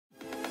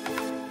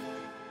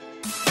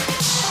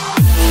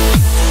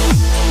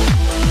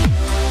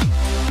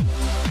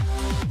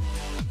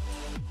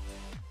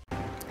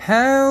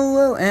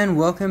Hello and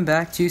welcome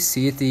back to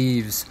Sea of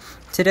Thieves.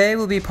 Today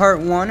will be part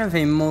 1 of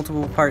a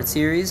multiple part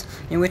series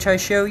in which I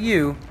show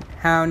you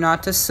how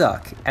not to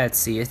suck at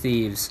Sea of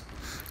Thieves.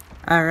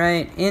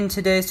 Alright, in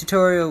today's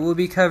tutorial we'll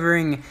be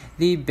covering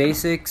the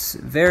basics,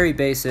 very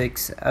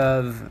basics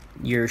of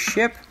your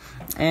ship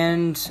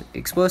and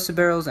explosive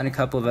barrels and a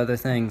couple of other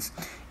things.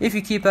 If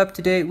you keep up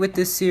to date with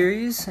this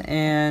series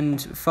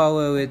and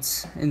follow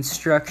its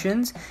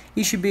instructions,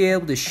 you should be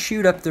able to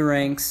shoot up the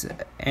ranks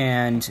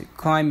and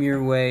climb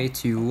your way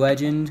to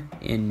legend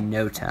in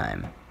no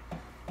time.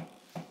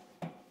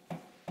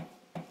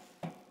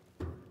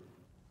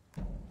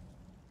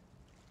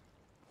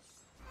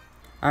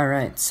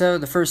 Alright, so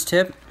the first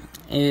tip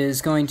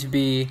is going to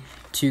be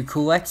to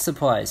collect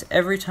supplies.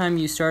 Every time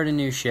you start a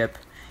new ship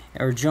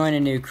or join a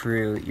new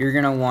crew, you're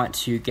going to want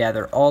to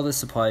gather all the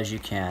supplies you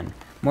can,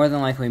 more than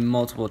likely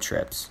multiple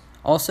trips.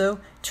 Also,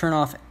 turn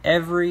off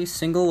every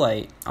single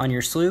light on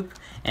your sloop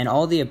and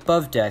all the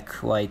above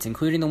deck lights,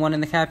 including the one in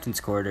the captain's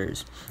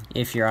quarters,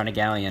 if you're on a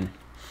galleon.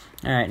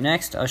 Alright,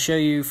 next, I'll show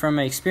you from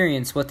my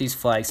experience what these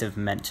flags have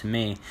meant to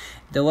me.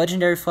 The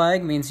legendary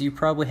flag means you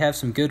probably have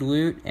some good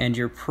loot, and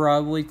you're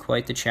probably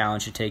quite the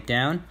challenge to take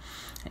down.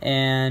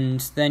 And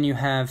then you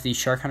have the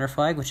Shark Hunter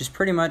flag, which is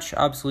pretty much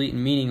obsolete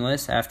and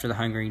meaningless after the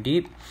Hungering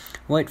Deep.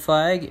 White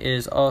flag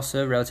is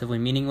also relatively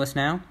meaningless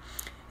now.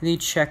 The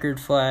checkered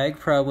flag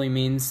probably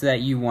means that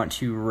you want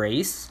to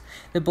race.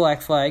 The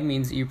black flag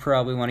means that you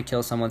probably want to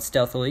kill someone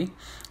stealthily.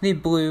 The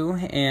blue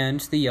and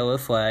the yellow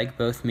flag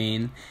both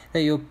mean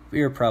that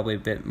you're probably a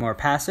bit more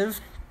passive.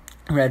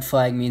 Red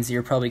flag means that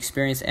you're probably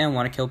experienced and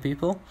want to kill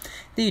people.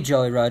 The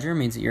Jolly Roger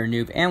means that you're a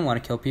noob and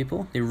want to kill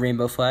people. The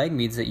rainbow flag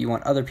means that you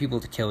want other people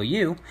to kill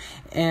you.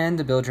 And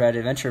the Bilge-Rat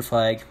Adventure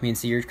flag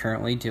means that you're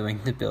currently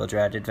doing the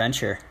Bilge-Rat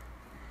Adventure.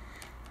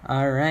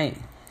 Alright,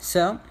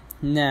 so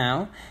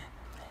now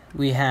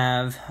we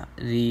have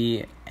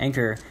the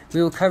anchor.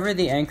 We will cover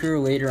the anchor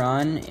later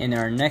on in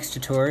our next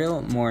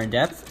tutorial more in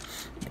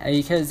depth,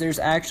 because there's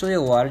actually a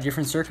lot of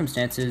different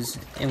circumstances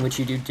in which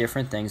you do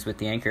different things with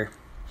the anchor.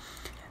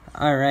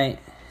 Alright,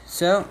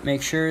 so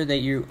make sure that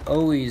you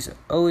always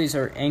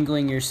are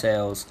angling your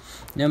sails.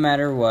 No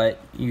matter what,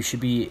 you should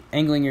be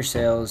angling your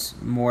sails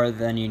more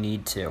than you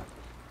need to.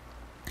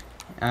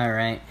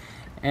 Alright,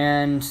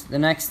 and the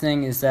next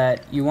thing is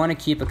that you want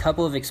to keep a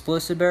couple of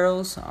explosive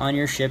barrels on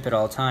your ship at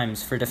all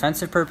times for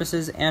defensive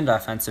purposes and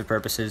offensive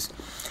purposes.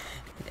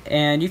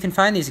 And you can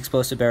find these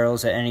explosive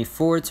barrels at any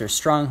forts or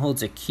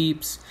strongholds it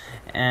keeps,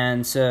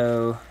 and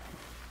so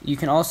you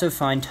can also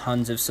find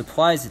tons of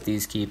supplies at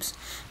these keeps.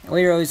 What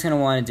you're always going to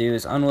want to do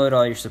is unload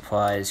all your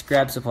supplies,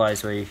 grab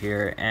supplies while you're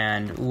here,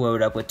 and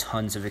load up with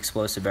tons of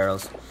explosive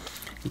barrels.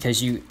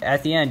 Because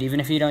at the end, even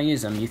if you don't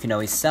use them, you can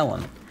always sell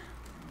them.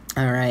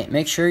 Alright,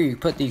 make sure you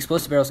put the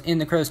explosive barrels in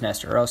the crow's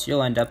nest, or else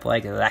you'll end up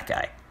like that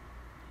guy.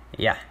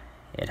 Yeah,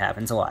 it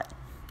happens a lot.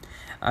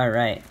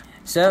 Alright,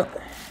 so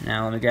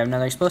now let me grab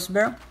another explosive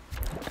barrel.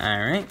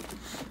 Alright,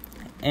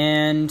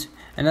 and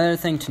another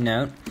thing to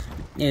note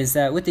is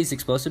that with these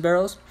explosive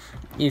barrels,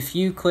 if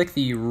you click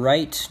the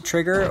right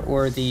trigger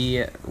or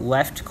the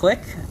left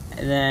click,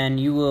 then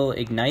you will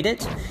ignite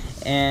it.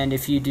 And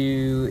if you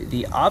do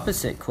the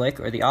opposite click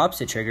or the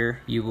opposite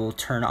trigger, you will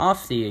turn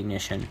off the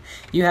ignition.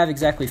 You have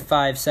exactly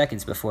 5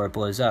 seconds before it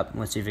blows up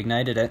once you've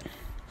ignited it.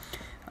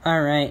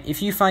 Alright,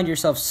 if you find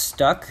yourself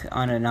stuck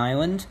on an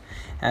island,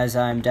 as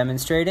I'm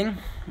demonstrating,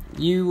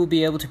 you will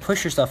be able to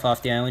push yourself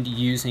off the island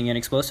using an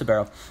explosive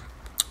barrel.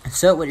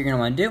 So what you're going to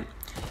want to do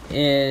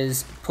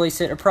is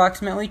place it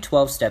approximately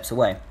 12 steps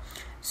away.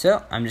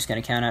 So I'm just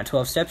going to count out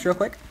 12 steps real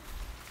quick.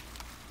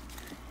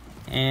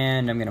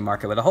 And I'm going to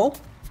mark it with a hole.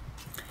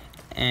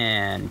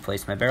 And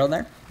place my barrel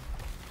there.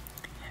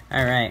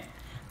 Alright,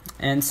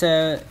 and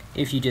so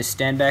if you just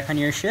stand back on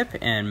your ship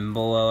and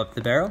blow up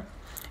the barrel,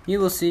 you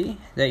will see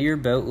that your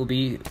boat will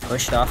be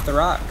pushed off the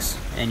rocks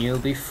and you'll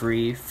be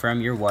free from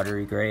your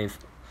watery grave.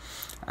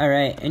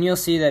 Alright, and you'll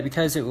see that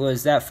because it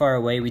was that far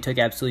away, we took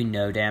absolutely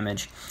no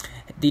damage.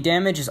 The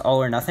damage is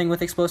all or nothing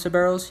with explosive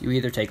barrels. You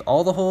either take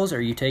all the holes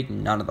or you take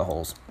none of the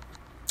holes.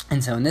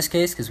 And so in this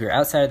case, because we were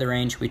outside of the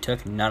range, we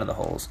took none of the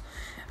holes.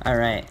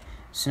 Alright,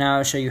 so now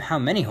I'll show you how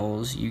many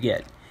holes you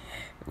get.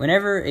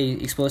 Whenever a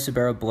explosive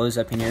barrel blows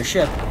up in your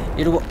ship,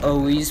 it will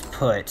always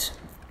put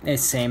the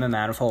same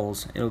amount of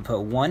holes. It will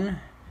put 1,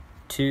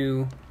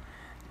 2,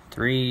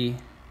 3,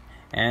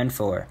 and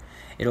 4.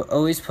 It'll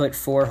always put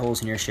 4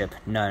 holes in your ship,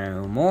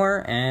 no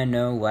more and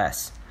no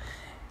less.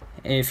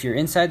 If you're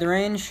inside the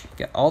range, you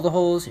get all the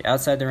holes. You're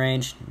outside the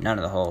range, none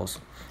of the holes.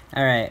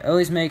 Alright,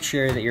 always make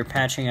sure that you're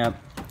patching up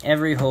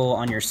every hole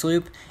on your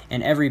sloop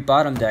and every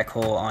bottom deck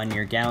hole on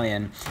your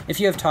galleon. If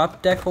you have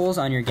top deck holes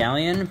on your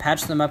galleon,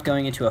 patch them up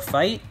going into a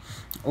fight,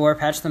 or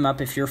patch them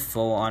up if you're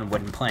full on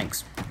wooden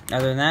planks.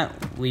 Other than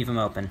that, leave them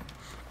open.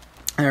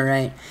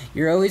 Alright,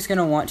 you're always going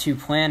to want to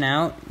plan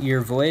out your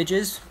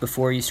voyages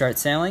before you start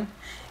sailing,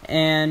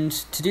 and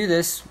to do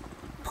this,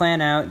 plan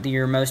out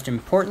your most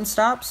important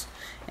stops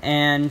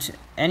and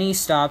any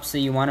stops that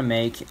you want to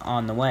make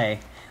on the way.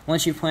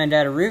 Once you've planned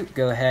out a route,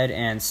 go ahead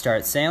and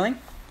start sailing.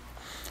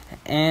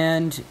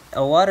 And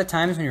a lot of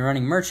times when you're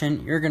running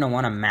merchant, you're going to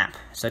want a map,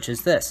 such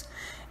as this.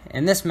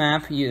 In this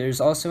map,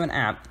 there's also an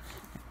app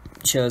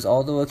that shows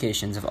all the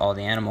locations of all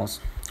the animals.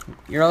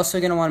 You're also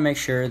going to want to make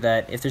sure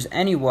that if there's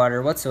any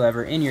water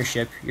whatsoever in your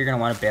ship, you're going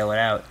to want to bail it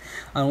out.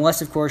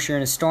 Unless, of course, you're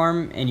in a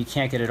storm and you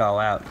can't get it all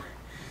out.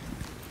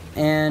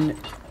 And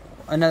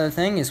another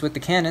thing is with the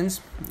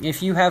cannons,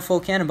 if you have full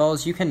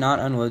cannonballs, you cannot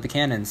unload the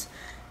cannons.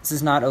 This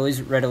is not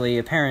always readily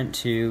apparent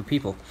to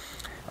people.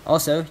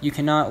 Also, you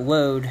cannot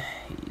load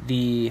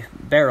the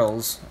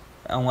barrels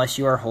unless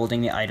you are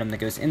holding the item that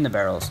goes in the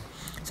barrels,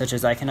 such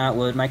as I cannot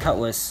load my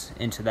cutlass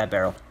into that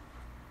barrel.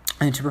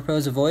 And to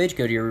propose a voyage,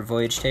 go to your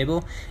voyage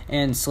table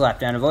and slap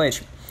down a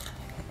voyage.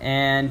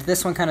 And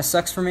this one kind of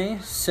sucks for me,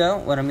 so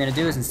what I'm going to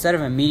do is instead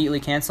of immediately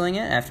canceling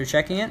it after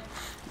checking it,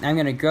 I'm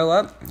going to go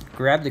up,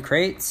 grab the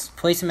crates,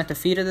 place them at the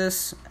feet of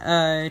this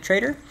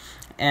trader,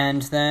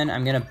 and then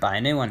I'm going to buy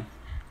a new one.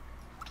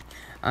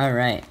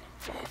 Alright.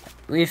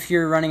 If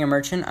you're running a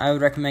merchant, I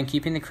would recommend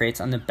keeping the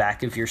crates on the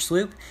back of your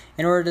sloop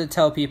in order to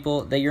tell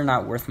people that you're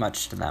not worth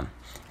much to them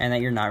and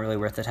that you're not really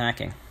worth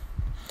attacking.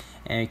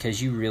 And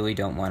because you really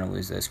don't want to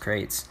lose those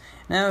crates.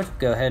 Now,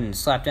 go ahead and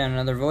slap down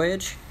another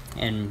voyage,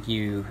 and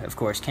you, of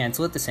course,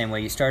 cancel it the same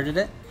way you started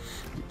it.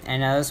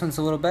 And now this one's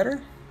a little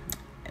better,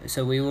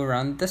 so we will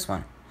run this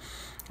one.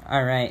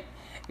 Alright,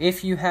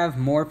 if you have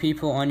more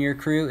people on your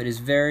crew, it is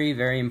very,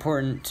 very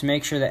important to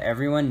make sure that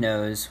everyone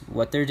knows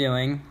what they're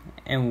doing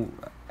and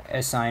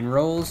assign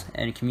roles,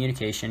 and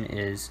communication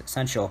is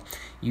essential.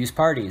 Use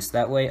parties.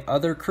 That way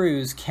other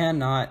crews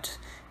cannot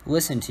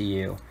listen to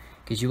you,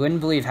 because you wouldn't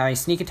believe how many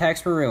sneak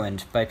attacks were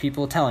ruined by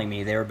people telling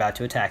me they were about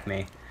to attack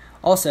me.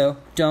 Also,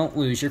 don't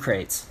lose your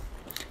crates.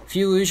 If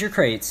you lose your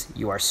crates,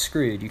 you are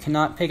screwed. You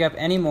cannot pick up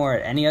any more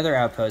at any other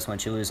outpost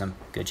once you lose them.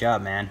 Good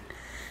job, man.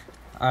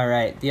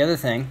 Alright, the other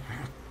thing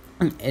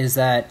is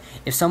that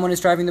if someone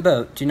is driving the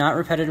boat, do not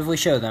repetitively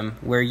show them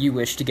where you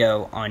wish to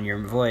go on your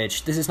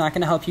voyage. This is not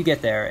going to help you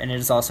get there, and it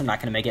is also not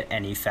going to make it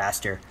any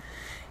faster.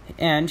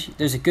 And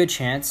there's a good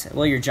chance,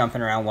 while you're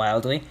jumping around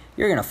wildly,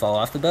 you're going to fall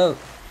off the boat.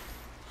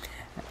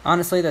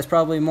 Honestly, that's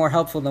probably more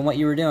helpful than what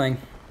you were doing,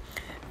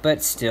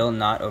 but still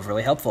not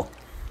overly helpful.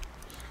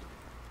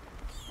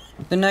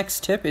 The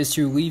next tip is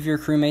to leave your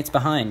crewmates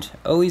behind.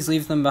 Always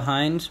leave them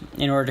behind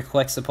in order to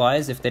collect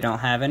supplies if they don't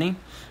have any.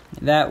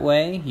 That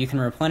way, you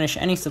can replenish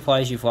any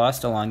supplies you've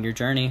lost along your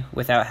journey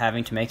without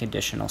having to make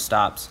additional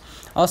stops.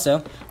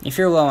 Also, if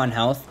you're low on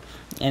health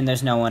and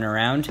there's no one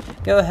around,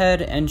 go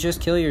ahead and just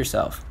kill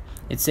yourself.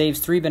 It saves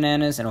 3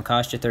 bananas and will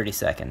cost you 30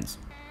 seconds.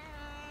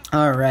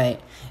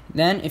 Alright,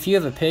 then if you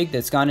have a pig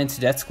that's gone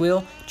into death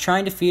squeal,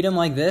 trying to feed him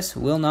like this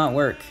will not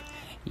work.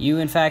 You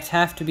in fact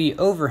have to be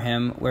over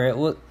him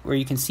where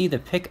you can see the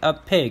pick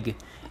up pig,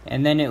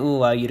 and then it will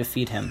allow you to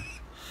feed him.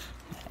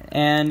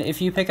 And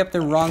if you pick up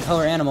the wrong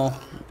color animal,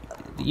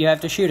 you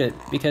have to shoot it,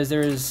 because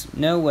there is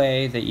no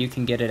way that you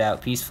can get it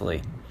out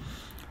peacefully.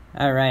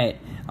 Alright,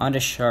 on to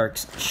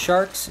sharks.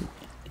 Sharks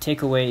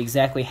take away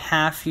exactly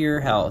half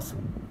your health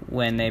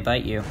when they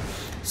bite you.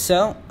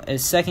 So, the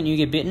second you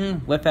get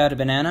bitten, whip out a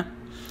banana,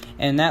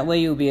 and that way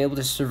you'll be able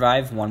to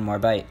survive one more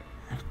bite.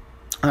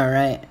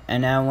 Alright,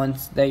 and now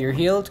once that you're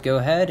healed, go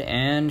ahead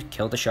and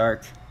kill the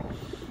shark.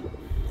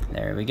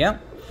 There we go.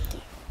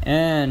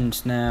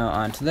 And now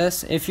onto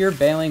this. If you're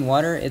bailing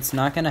water, it's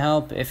not going to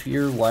help if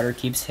your water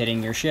keeps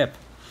hitting your ship.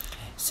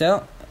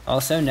 So,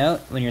 also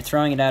note, when you're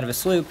throwing it out of a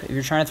sloop, if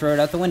you're trying to throw it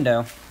out the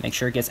window, make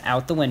sure it gets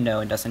out the window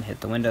and doesn't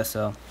hit the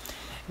windowsill.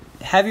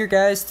 Have your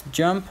guys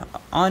jump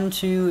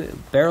onto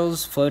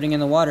barrels floating in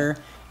the water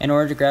in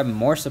order to grab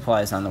more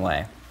supplies on the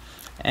way.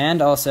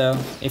 And also,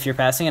 if you're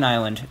passing an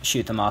island,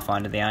 shoot them off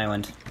onto the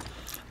island.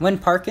 When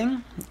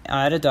parking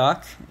at a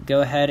dock,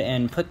 go ahead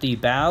and put the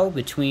bow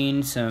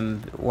between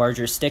some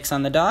larger sticks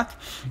on the dock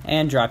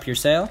and drop your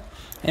sail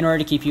in order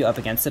to keep you up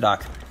against the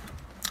dock.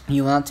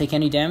 You will not take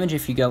any damage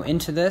if you go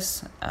into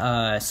this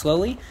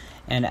slowly,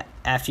 and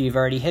after you've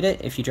already hit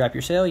it, if you drop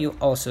your sail, you'll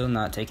also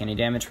not take any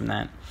damage from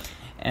that.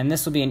 And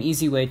this will be an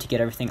easy way to get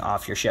everything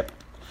off your ship.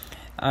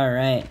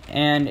 Alright,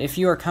 and if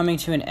you are coming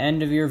to an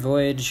end of your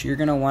voyage, you're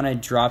going to want to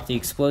drop the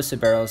explosive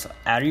barrels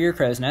out of your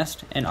crow's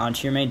nest and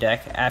onto your main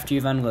deck after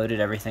you've unloaded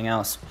everything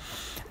else.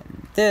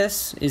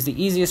 This is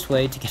the easiest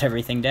way to get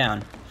everything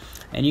down.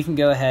 And you can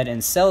go ahead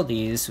and sell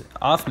these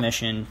off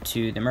mission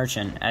to the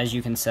merchant, as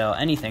you can sell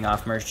anything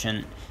off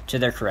merchant to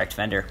their correct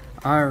vendor.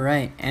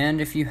 Alright,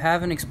 and if you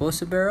have an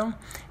explosive barrel,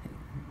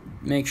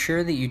 make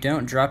sure that you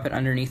don't drop it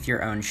underneath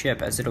your own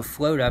ship, as it'll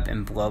float up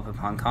and blow up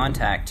upon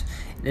contact.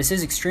 This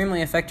is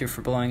extremely effective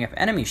for blowing up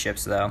enemy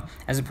ships, though,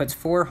 as it puts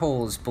 4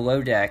 holes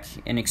below deck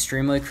in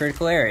extremely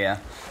critical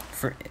area,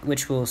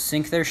 which will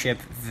sink their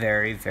ship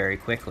very, very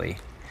quickly.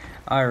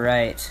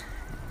 Alright,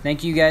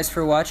 thank you guys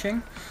for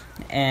watching,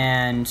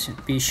 and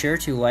be sure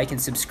to like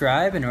and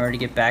subscribe in order to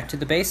get back to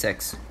the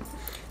basics.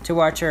 To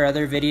watch our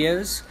other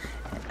videos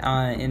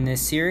in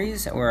this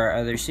series, or our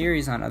other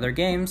series on other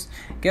games,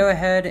 go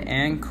ahead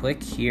and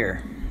click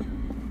here.